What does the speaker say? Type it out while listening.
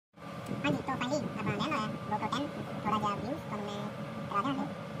हाँ जी, तो फाइनली अपना लैंड हो गया GoPro 10। थोड़ा जा व्यूज़ तो मैं करा दें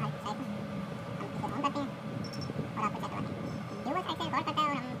हर साइड पर। हम इसे ऑन करते हैं और आपको चेक करवाते हैं। व्यूअर साइड से रिकॉर्ड करता है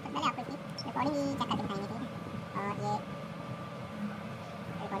और हम सबसे पहले आपको इसकी रिकॉर्डिंग ही चेक करके दिखाएंगे, ठीक है। और ये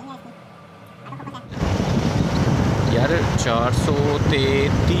रिकॉर्डिंग है इसकी, ऑटो फोकस है यार।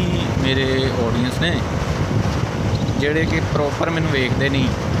 433 मेरे ऑडियंस ने ਜਿਹੜੇ कि प्रॉपर मैनू वेखते नहीं,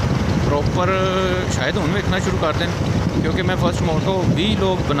 प्रॉपर शायद हुण वेखना शुरू कर दें, क्योंकि मैं फर्स्ट मोटो भी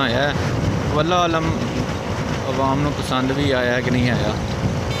लोग बनाया है। वल्ला आलम अवाम को पसंद भी आया कि नहीं आया।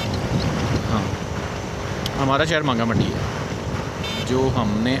 हाँ, हमारा शहर मांगा मंडी है, जो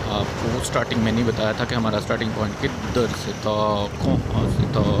हमने आपको स्टार्टिंग में नहीं बताया था कि हमारा स्टार्टिंग पॉइंट किधर से था, कहाँ से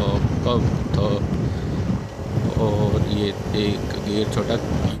था, कब था। और ये एक गेयर छोटा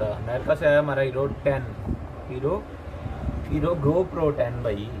अमेरिका से आया हमारा हीरो 10, हीरो GoPro 10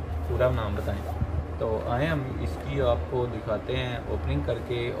 भाई, पूरा नाम बताएं। तो आए हम इसकी आपको दिखाते हैं ओपनिंग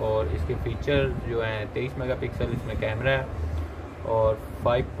करके। और इसके फीचर जो हैं, 23 मेगापिक्सल इसमें कैमरा है और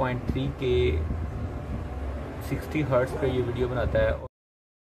 5.3 के 60 हर्ट्ज़ पे ये वीडियो बनाता है।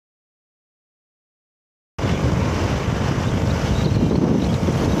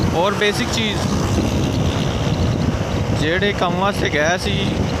 और बेसिक चीज़ जेड़े काम वास्ते गया सी,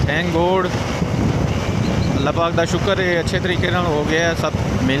 थैंक गॉड, अल्लाह पाक दा शुक्र है, अच्छे तरीके नाल हो गया, सब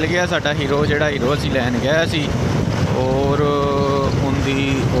मिल गया। साडा हीरो जेड़ा हीरो असी लैन गया सी, और उनकी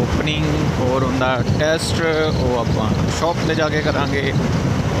ओपनिंग और उनका टेस्ट वो आपां शॉप ले जाके करांगे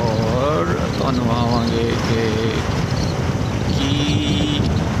और तुहानूं आवांगे कि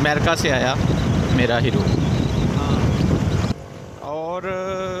अमेरिका से आया मेरा हीरो। और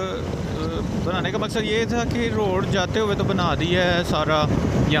बनाने का मकसद ये था कि रोड जाते हुए तो बना दिया है सारा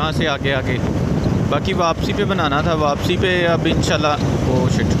यहाँ से आगे आगे, बाकी वापसी पे बनाना था। वापसी पे अब इंशाल्लाह, ओ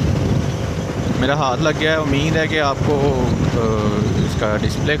शिट, मेरा हाथ लग गया है। उम्मीद है कि आपको इसका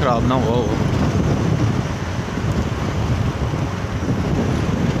डिस्प्ले ख़राब ना हुआ हो।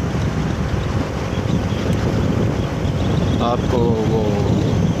 आपको वो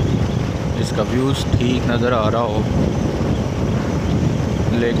इसका व्यूज़ ठीक नज़र आ रहा हो।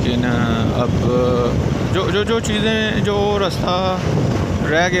 लेकिन अब जो चीज़ें, जो रास्ता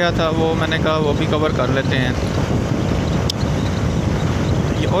रह गया था वो मैंने कहा वो भी कवर कर लेते हैं।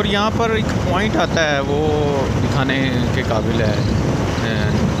 और यहाँ पर एक पॉइंट आता है वो दिखाने के काबिल है,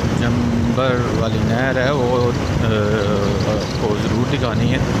 जंबर वाली नहर है, वो को ज़रूर दिखानी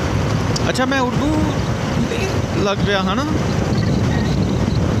है। अच्छा, मैं उर्दू लग गया है ना,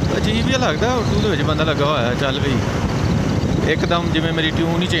 अजीब ही लगता है उर्दू के बंदा लगा हुआ है। चल भाई, एकदम जिमें मेरी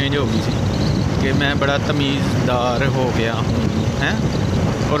ट्यून ही चेंज हो गई थी कि मैं बड़ा तमीज़दार हो गया हूँ हैं,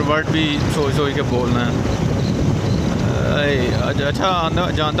 और वर्ड भी सोच सोच के बोलना है। अच्छा, आंदा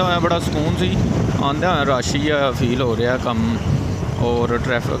जाता हुआ बड़ा सुकून सी, आंदा रश ही फील हो रहा कम, और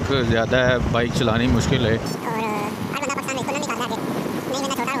ट्रैफिक ज़्यादा है, बाइक चलानी मुश्किल है।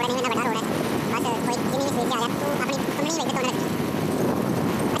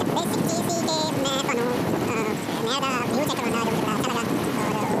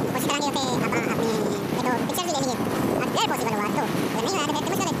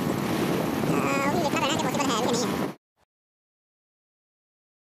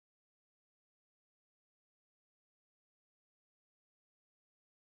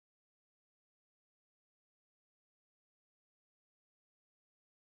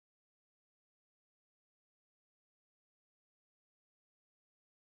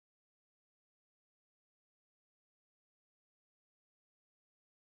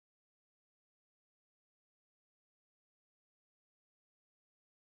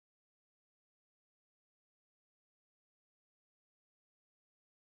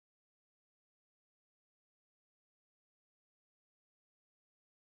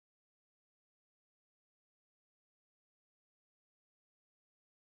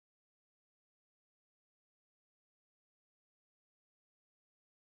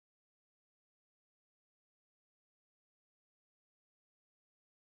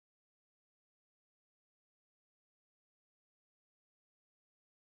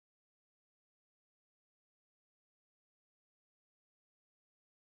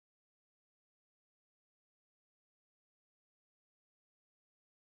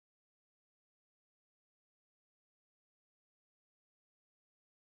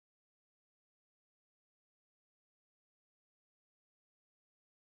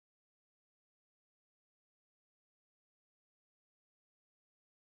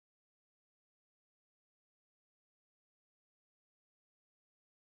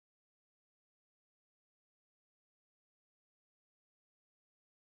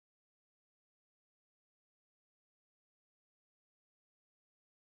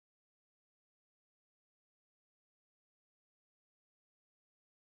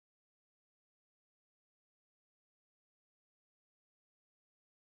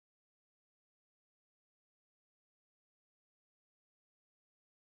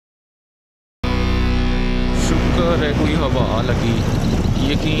 ਤੇ कोई हवा लगी,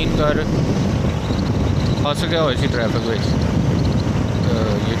 यकीन कर फस गया हो इसी ट्रैफिक में।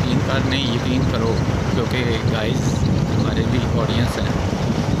 यकीन कर नहीं यकीन करो, क्योंकि गाइस हमारे भी ऑडियंस हैं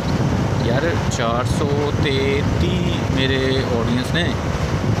यार। 433 मेरे ऑडियंस ने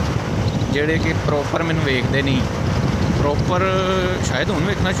ਜਿਹੜੇ कि प्रॉपर मैनू वेखते नहीं, प्रॉपर शायद हुण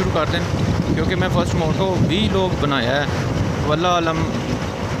वेखना शुरू कर देन, क्योंकि मैं फर्स्ट मोटो 20 लोग बनाया है। वल्ला आलम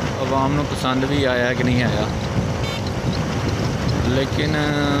आवाम नू पसंद भी आया कि नहीं आया, लेकिन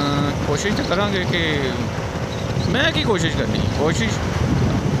कोशिश तो करांगे कि मैं की कोशिश करनी कोशिश।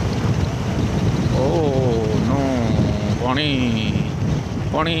 ओ नो, पानी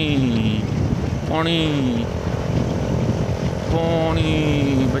पानी पानी पानी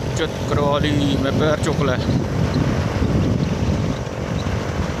बचत करवा ली, मैं पैर चुक लै।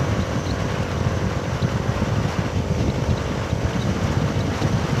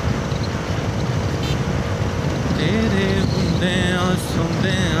 तेरे बुंदे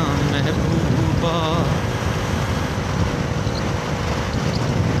सुनदे महबूबा,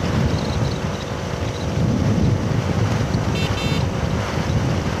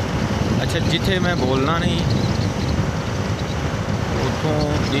 अच्छा जिथे मैं बोलना नहीं उतों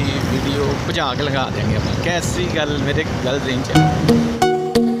की वीडियो भजा के लगा देंगे अपन। कैसी गल मेरे गल दिन च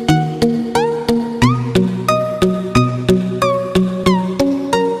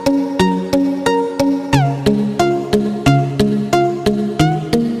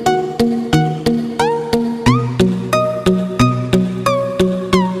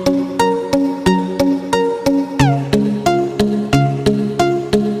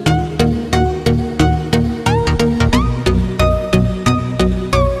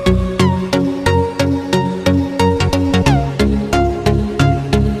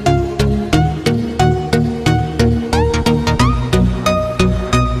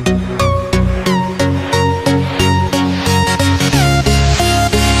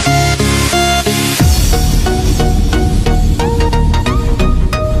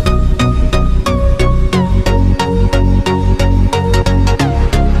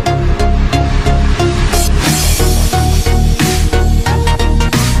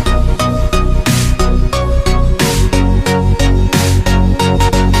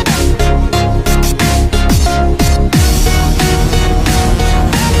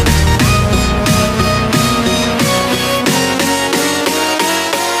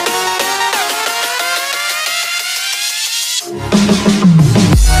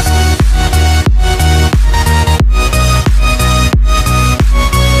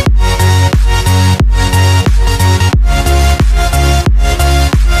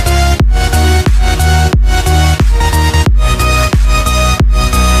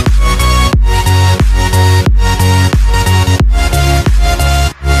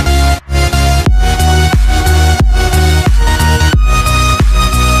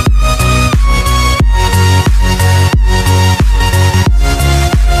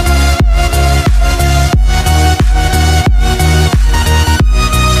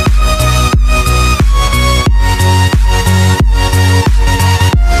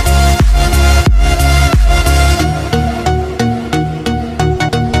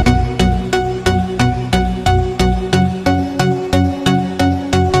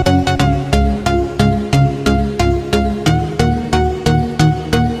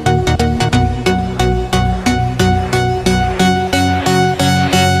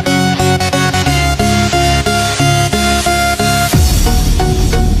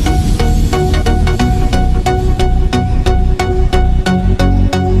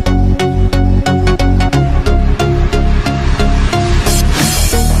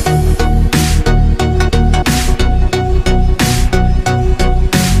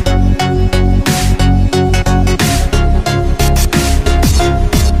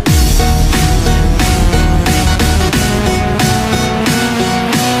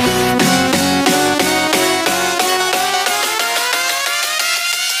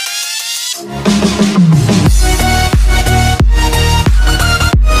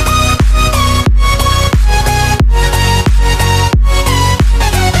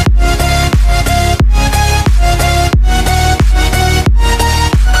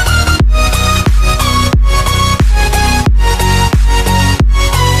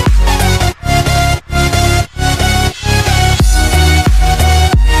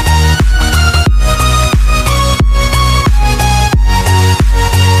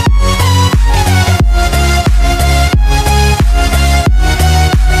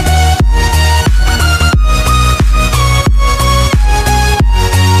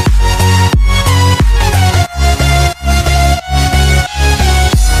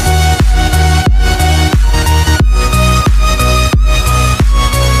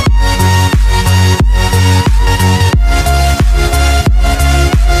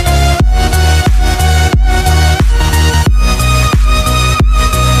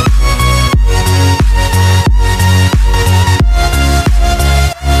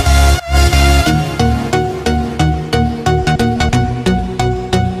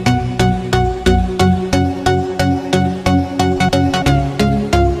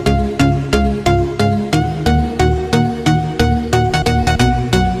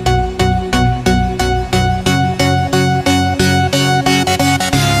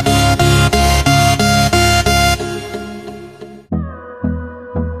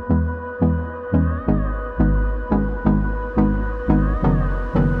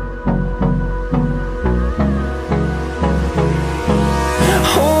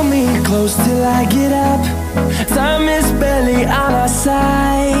I get up, time is barely on our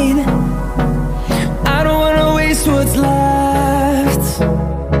side. I don't wanna waste what's left.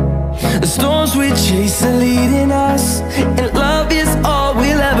 The storms we chase are leading us, and love is all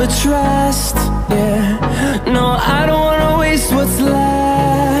we'll ever trust. Yeah, no, I don't wanna waste what's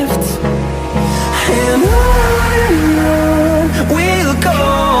left. And on we'll go,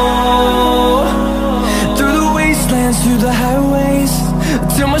 through the wastelands, through the highways,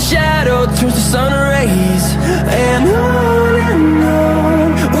 till my shadow turns to sun rays. And on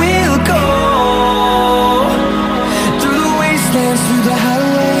we'll go, through the wastelands, through the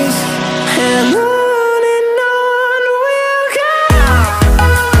highways, and on we'll go.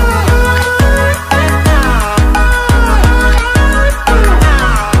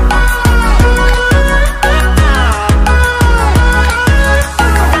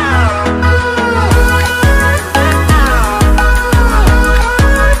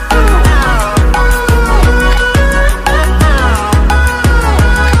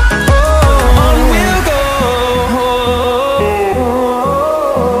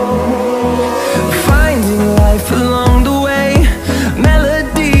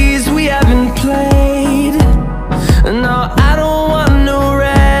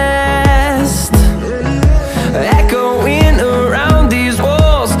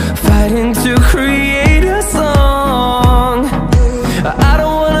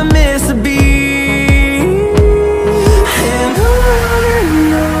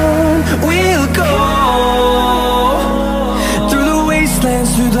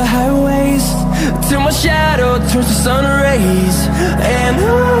 Turns to sun rays, and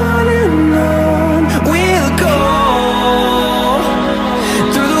on we'll go,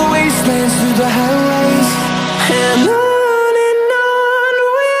 through the wastelands, through the highways, and on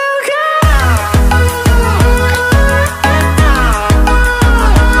we'll go.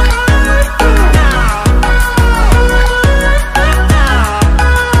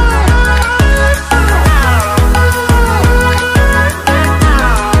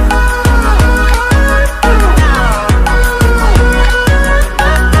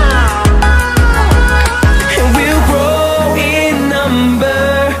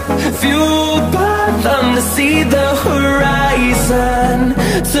 See the horizon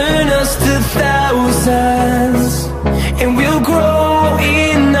turn us to thousands, and we'll grow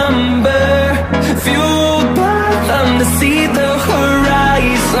in number, fueled by them to see the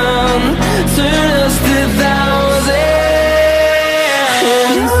horizon turn us to thousands.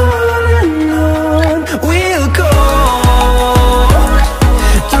 And on we'll go,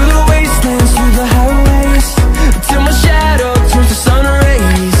 through the wastelands, through the highways, till my shadow turns to sun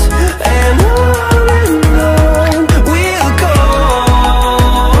rays. And on we'll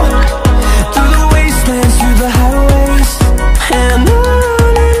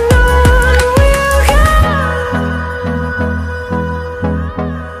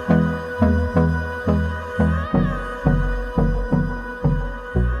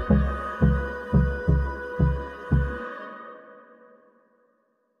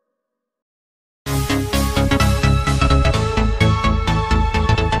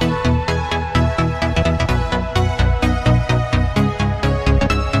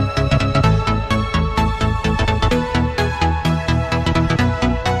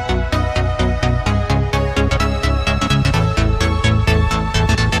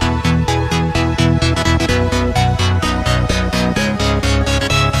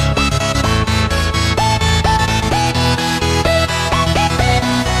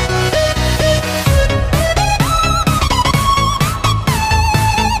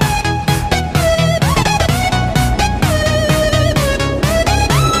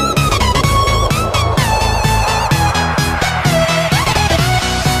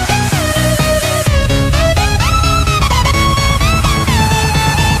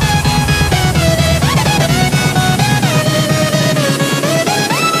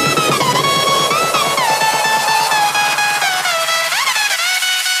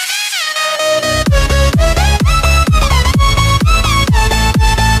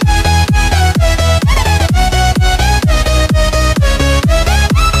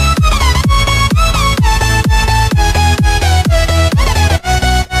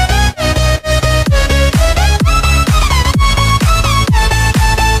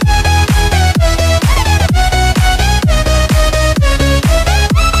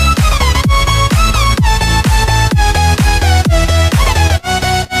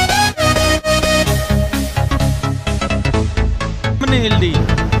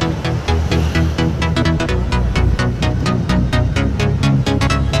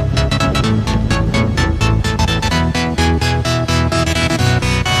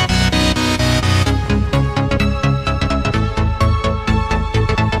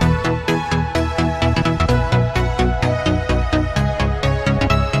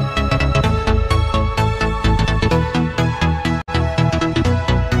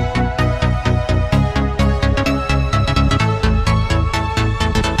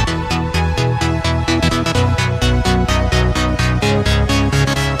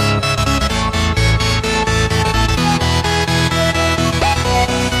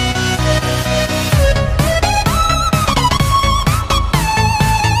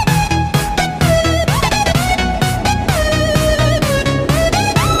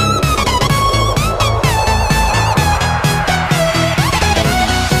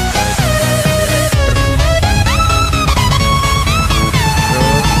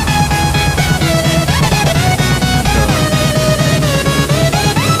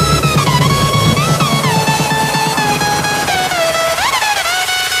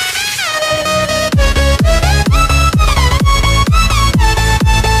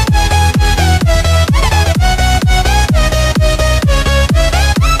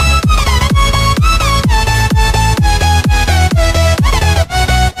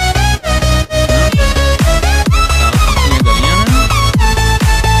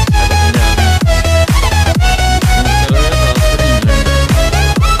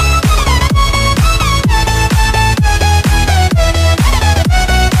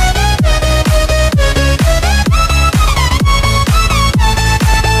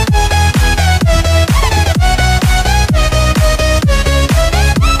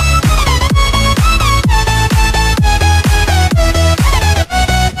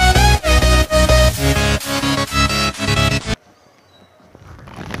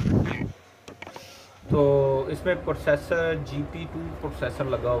तो इसमें processor GP2 processor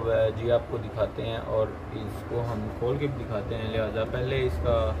लगा हुआ है जी, आपको दिखाते हैं और इसको हम खोल के भी दिखाते हैं। लिहाजा पहले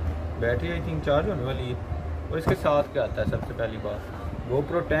इसका बैटरी आई थिंक चार्ज होने वाली है। और इसके साथ क्या आता है, सबसे पहली बात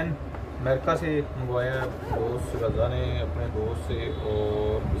GoPro 10 अमेरिका से मंगवाया है दोस्त रज़ा ने अपने दोस्त से।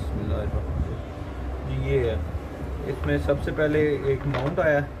 और बिस्मिल्लाह जी ये है, इसमें सबसे पहले एक माउंट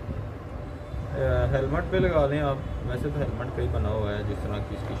आया है, हेलमेट पे लगा लें आप। वैसे तो हेलमेट का ही बना हुआ है जिस तरह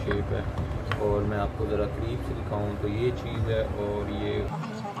की इसकी शेप है। और मैं आपको ज़रा करीब से दिखाऊं तो ये चीज़ है। और ये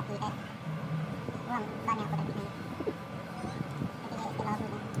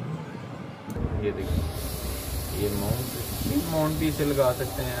देखिए ये माउंट भी इसे लगा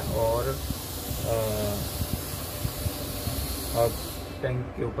सकते हैं। और आप टैंक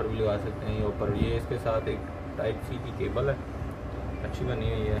के ऊपर भी लगा सकते हैं। ये ऊपर ये इसके साथ एक Type-C की केबल है, अच्छी बनी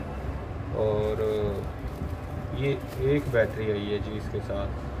हुई है। और ये एक बैटरी आई है जी इसके साथ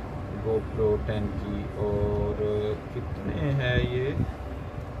GoPro 10 की। और कितने है ये,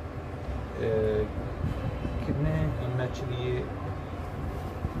 कितने mAh लिए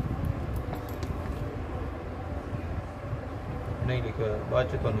नहीं लिखा, बाद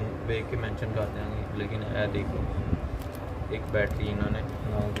से तुम देख के मेंशन कर देंगे। लेकिन है देखो एक बैटरी इन्होंने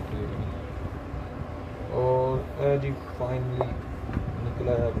नाम की हुई। और जी फाइनली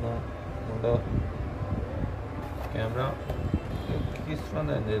निकला है अपना मुंडा कैमरा। किस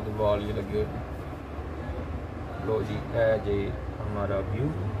तरह का बाल ये लगे हुए। लो जी है जी हमारा व्यू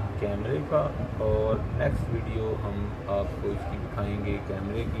कैमरे का। और नेक्स्ट वीडियो हम आपको इसकी दिखाएंगे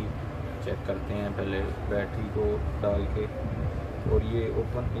कैमरे की। चेक करते हैं पहले बैटरी को डाल के। और ये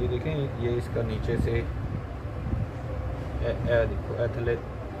ओपन, ये देखें ये इसका नीचे से देखो थले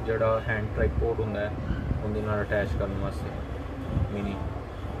जड़ा हैंड ट्राइपॉड होंदा है उनके नाल अटैच करने वास्ते मिनी,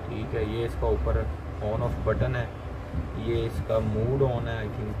 ठीक है। ये इसका ऊपर ऑन ऑफ बटन है, ये इसका मूड ऑन है आई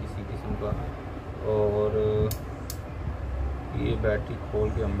थिंक किसी किस्म का। और ये बैटरी खोल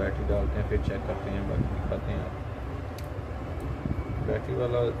के हम बैटरी डालते हैं, फिर चेक करते हैं, बाकी दिखाते हैं। बैटरी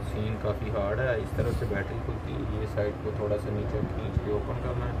वाला सीन काफ़ी हार्ड है। इस तरह से बैटरी खुलती है, ये साइड को थोड़ा सा नीचे खींच के ओपन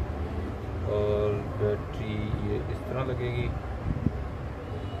करना है। और बैटरी ये इस तरह लगेगी।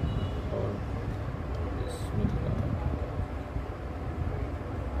 और इसमें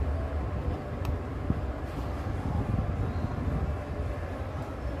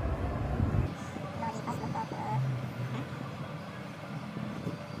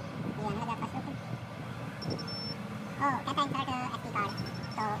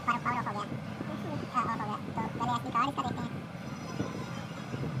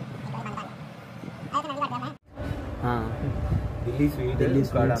दिल्ली स्वीट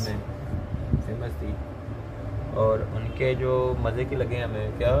काड़ा में फेमस थी। और उनके जो मज़े की लगे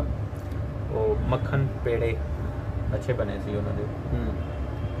हमें क्या, वो मक्खन पेड़े अच्छे बने थे उन्होंने।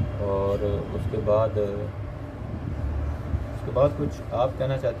 और उसके बाद कुछ आप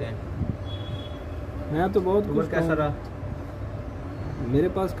कहना चाहते हैं? मैं तो बहुत कुछ कैसा रहा? मेरे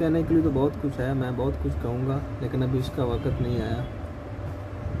पास कहने के लिए तो बहुत कुछ है, मैं बहुत कुछ कहूँगा, लेकिन अभी इसका वक्त नहीं आया।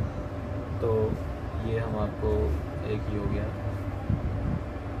 तो ये हम आपको एक ही हो गया।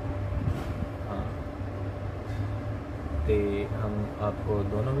 हाँ, तो हम आपको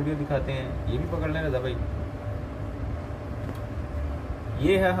दोनों वीडियो दिखाते हैं। ये भी पकड़ लेना था भाई।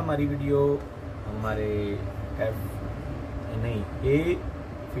 ये है हमारी वीडियो हमारे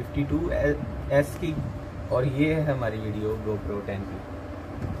A52s की। और ये है हमारी वीडियो GoPro 10 की।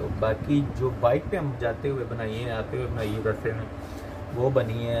 तो बाकी जो बाइक पे हम जाते हुए बनाई है, आते हुए बनाई है रास्ते में, वो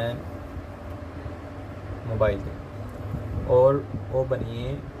बनी है मोबाइल से। और वो बनी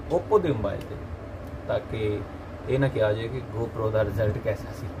है ओप्पो के मोबाइल से, ताकि ये ना क्या आ जाए कि GoPro का रिजल्ट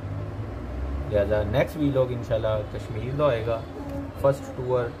कैसा सी। लिहाजा नेक्स्ट वीलॉग इंशाल्लाह कश्मीर का होएगा, फर्स्ट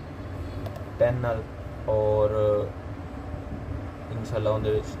टूर 10 नाल। और इंशाल्लाह उनके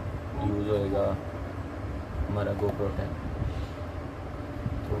यूज़ होएगा हमारा GoPro 10।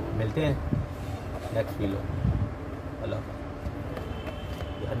 तो मिलते हैं नेक्स्ट वीलॉग। अल्लाह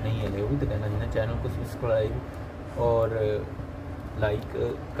यार नहीं है वो भी तो कहना है ना, चैनल को सब्सक्राइब और लाइक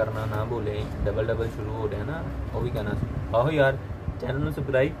करना ना भूलें। डबल शुरू हो रहे हैं ना, वो भी कहना आहो यार, चैनल को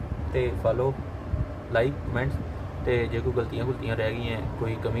सब्सक्राइब तो फॉलो लाइक कमेंट्स। तो जो कोई गलतियाँ रह गई हैं,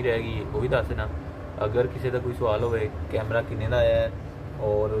 कोई कमी रह गई वो भी दस देना। अगर किसी का कोई सवाल हो, कैमरा किन्ने का आया है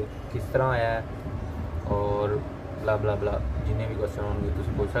और किस तरह आया है और ब्ला ब्ला ब्ला, जिन्हें भी क्वेश्चन होंगे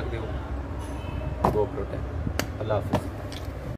तुम पूछ सकते हो। GoPro 10। अल्लाह हाफिज़।